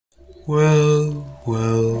Well,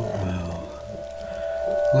 well, well.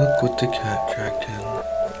 Look what the cat dragged in.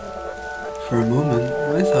 For a moment,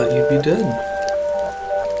 I thought you'd be dead.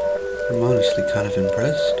 I'm honestly kind of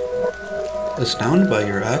impressed. Astounded by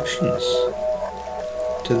your actions.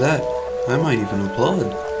 To that, I might even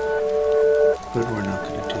applaud. But we're not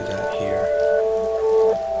going to do that here.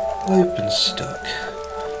 I've been stuck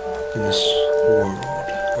in this world,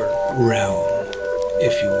 or realm,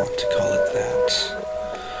 if you want to call it that,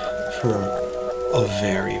 for a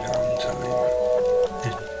very long time.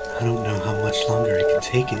 And I don't know how much longer I can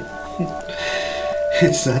take it.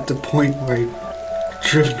 It's at the point where I'm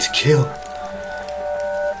driven to kill.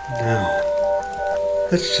 Now,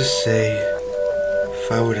 let's just say,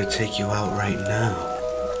 if I were to take you out right now,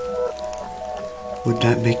 would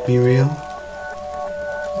that make me real?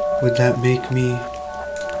 Would that make me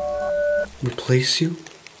replace you?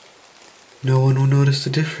 No one will notice the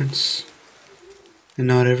difference. And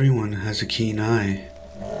not everyone has a keen eye.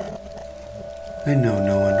 I know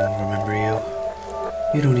no one will remember you.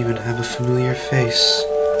 You don't even have a familiar face.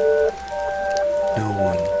 No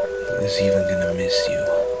one is even gonna miss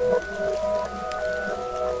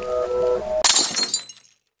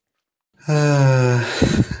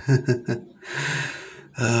you.